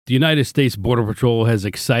The United States Border Patrol has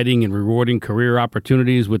exciting and rewarding career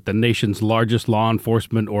opportunities with the nation's largest law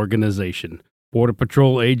enforcement organization. Border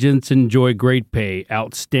Patrol agents enjoy great pay,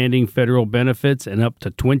 outstanding federal benefits, and up to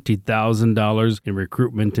 $20,000 in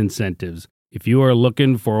recruitment incentives. If you are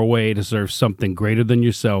looking for a way to serve something greater than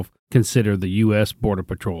yourself, consider the U.S. Border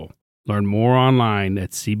Patrol. Learn more online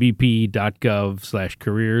at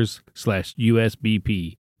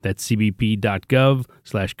cbp.gov/careers/USBP. That's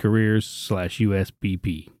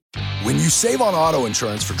cbp.gov/careers/USBP. When you save on auto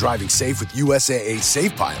insurance for driving safe with USAA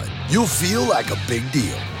Safe Pilot, you'll feel like a big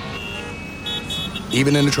deal,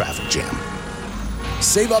 even in a traffic jam.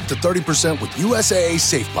 Save up to 30% with USAA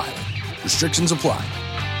Safe Pilot. Restrictions apply.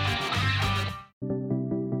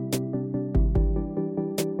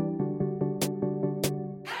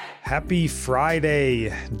 Happy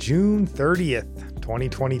Friday, June 30th,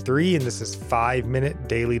 2023, and this is 5-Minute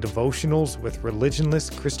Daily Devotionals with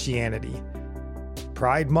Religionless Christianity.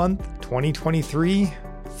 Pride Month 2023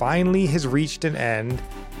 finally has reached an end,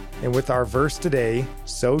 and with our verse today,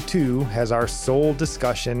 so too has our soul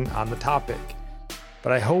discussion on the topic.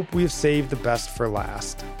 But I hope we have saved the best for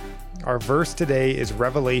last. Our verse today is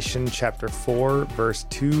Revelation chapter 4, verse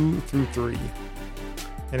 2 through 3,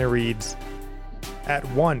 and it reads, "At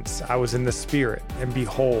once I was in the Spirit, and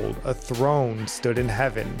behold, a throne stood in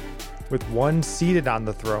heaven, with one seated on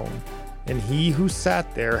the throne, and he who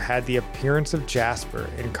sat there had the appearance of jasper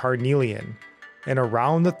and carnelian, and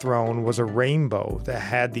around the throne was a rainbow that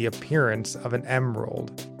had the appearance of an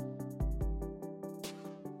emerald."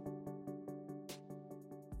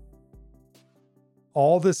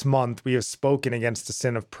 All this month we have spoken against the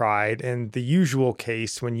sin of pride, and the usual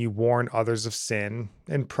case when you warn others of sin,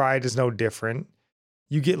 and pride is no different.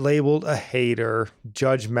 You get labeled a hater,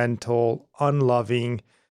 judgmental, unloving,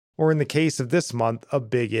 or in the case of this month, a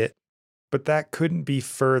bigot. But that couldn't be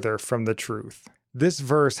further from the truth. This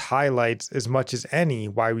verse highlights as much as any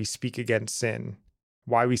why we speak against sin,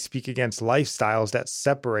 why we speak against lifestyles that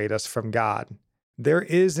separate us from God. There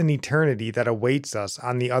is an eternity that awaits us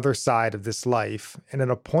on the other side of this life, and an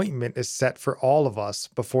appointment is set for all of us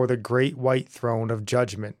before the great white throne of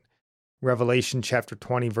judgment. Revelation chapter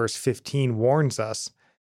 20, verse 15 warns us,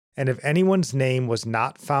 "And if anyone's name was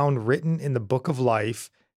not found written in the book of life,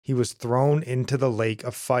 he was thrown into the lake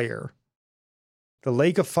of fire." The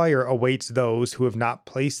lake of fire awaits those who have not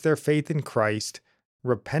placed their faith in Christ,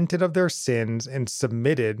 repented of their sins, and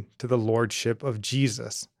submitted to the lordship of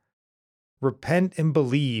Jesus. Repent and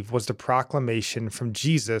believe was the proclamation from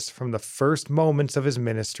Jesus from the first moments of his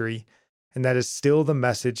ministry, and that is still the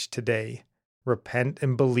message today. Repent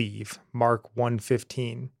and believe, Mark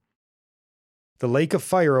 1:15. The lake of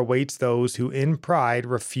fire awaits those who in pride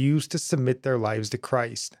refuse to submit their lives to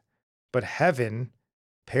Christ. But heaven,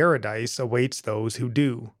 paradise, awaits those who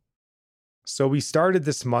do. So we started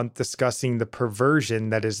this month discussing the perversion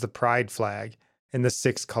that is the pride flag and the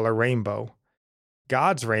 6-color rainbow.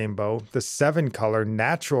 God's rainbow, the 7-color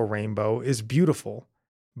natural rainbow, is beautiful,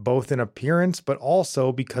 both in appearance but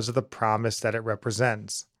also because of the promise that it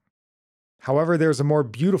represents. However, there's a more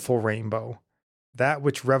beautiful rainbow, that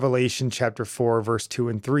which Revelation chapter 4, verse 2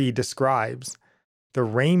 and 3 describes, the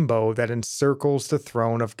rainbow that encircles the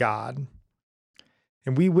throne of God.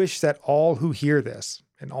 And we wish that all who hear this,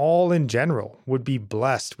 and all in general, would be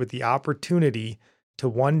blessed with the opportunity to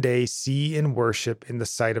one day see and worship in the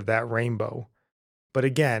sight of that rainbow. But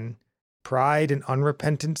again, pride and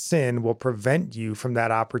unrepentant sin will prevent you from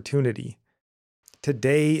that opportunity.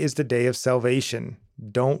 Today is the day of salvation.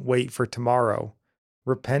 Don't wait for tomorrow.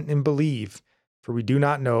 Repent and believe, for we do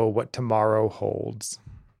not know what tomorrow holds.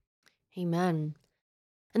 Amen.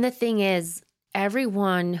 And the thing is,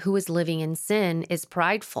 everyone who is living in sin is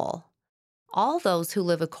prideful. All those who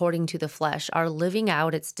live according to the flesh are living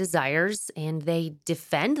out its desires, and they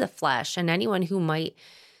defend the flesh and anyone who might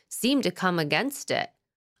seem to come against it.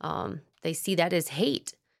 They see that as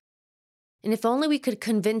hate. And if only we could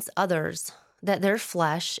convince others that their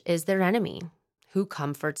flesh is their enemy, who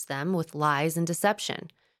comforts them with lies and deception.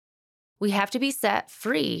 We have to be set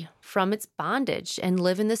free from its bondage and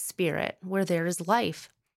live in the Spirit where there is life.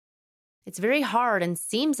 It's very hard and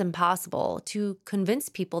seems impossible to convince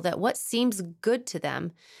people that what seems good to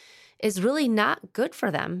them is really not good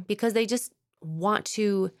for them because they just want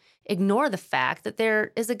to ignore the fact that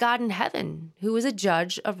there is a God in heaven who is a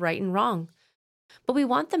judge of right and wrong. But we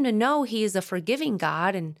want them to know he is a forgiving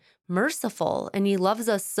God and merciful, and he loves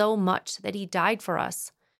us so much that he died for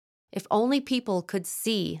us. If only people could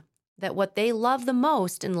see that what they love the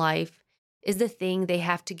most in life is the thing they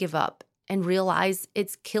have to give up and realize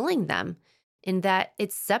it's killing them in that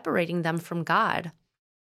it's separating them from God.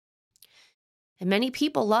 And many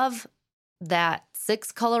people love that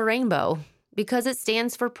 6-color rainbow because it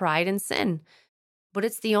stands for pride and sin. But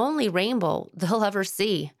it's the only rainbow they'll ever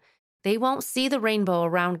see. They won't see the rainbow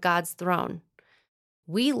around God's throne.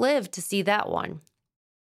 We live to see that one.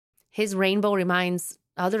 His rainbow reminds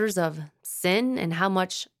others of sin and how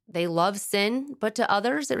much they love sin, but to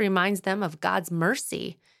others, it reminds them of God's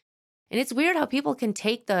mercy. And it's weird how people can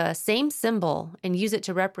take the same symbol and use it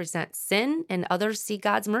to represent sin, and others see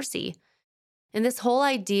God's mercy. And this whole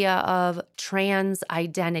idea of trans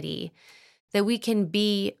identity, that we can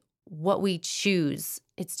be what we choose,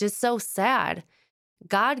 it's just so sad.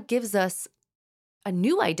 God gives us a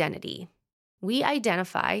new identity. We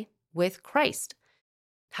identify with Christ.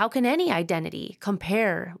 How can any identity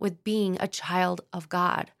compare with being a child of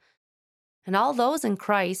God? And all those in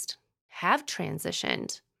Christ have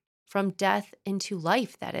transitioned from death into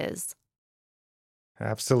life, that is.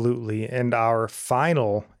 Absolutely. And our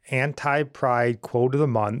final anti-pride quote of the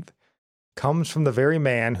month comes from the very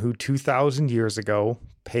man who 2,000 years ago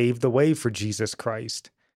paved the way for Jesus Christ.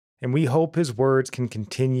 And we hope his words can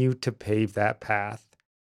continue to pave that path.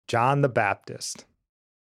 John the Baptist.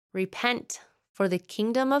 Repent, for the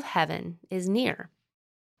kingdom of heaven is near.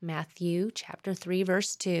 Matthew chapter 3,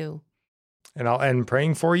 verse 2. And I'll end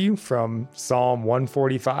praying for you from Psalm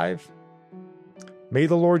 145. May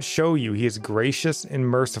the Lord show you he is gracious and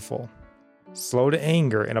merciful, slow to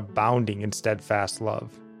anger and abounding in steadfast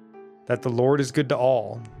love, that the Lord is good to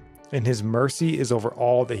all, and his mercy is over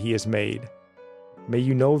all that he has made. May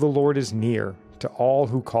you know the Lord is near to all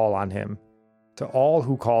who call on him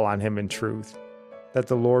in truth, that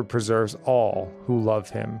the Lord preserves all who love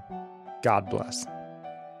him. God bless.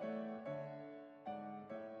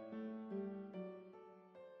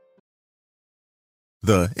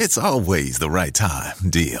 It's always the right time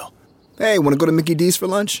deal. Hey, want to go to Mickey D's for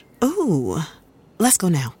lunch? Ooh, let's go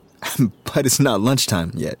now. But it's not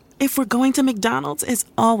lunchtime yet. If we're going to McDonald's, it's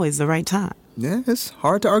always the right time. Yeah, it's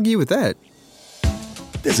hard to argue with that.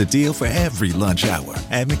 There's a deal for every lunch hour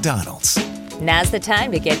at McDonald's. Now's the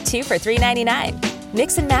time to get 2 for $3.99.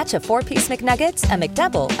 Mix and match a 4-piece McNuggets, a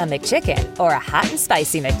McDouble, a McChicken, or a hot and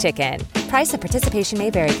spicy McChicken. Price and participation may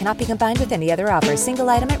vary. Cannot be combined with any other offer. Single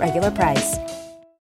item at regular price.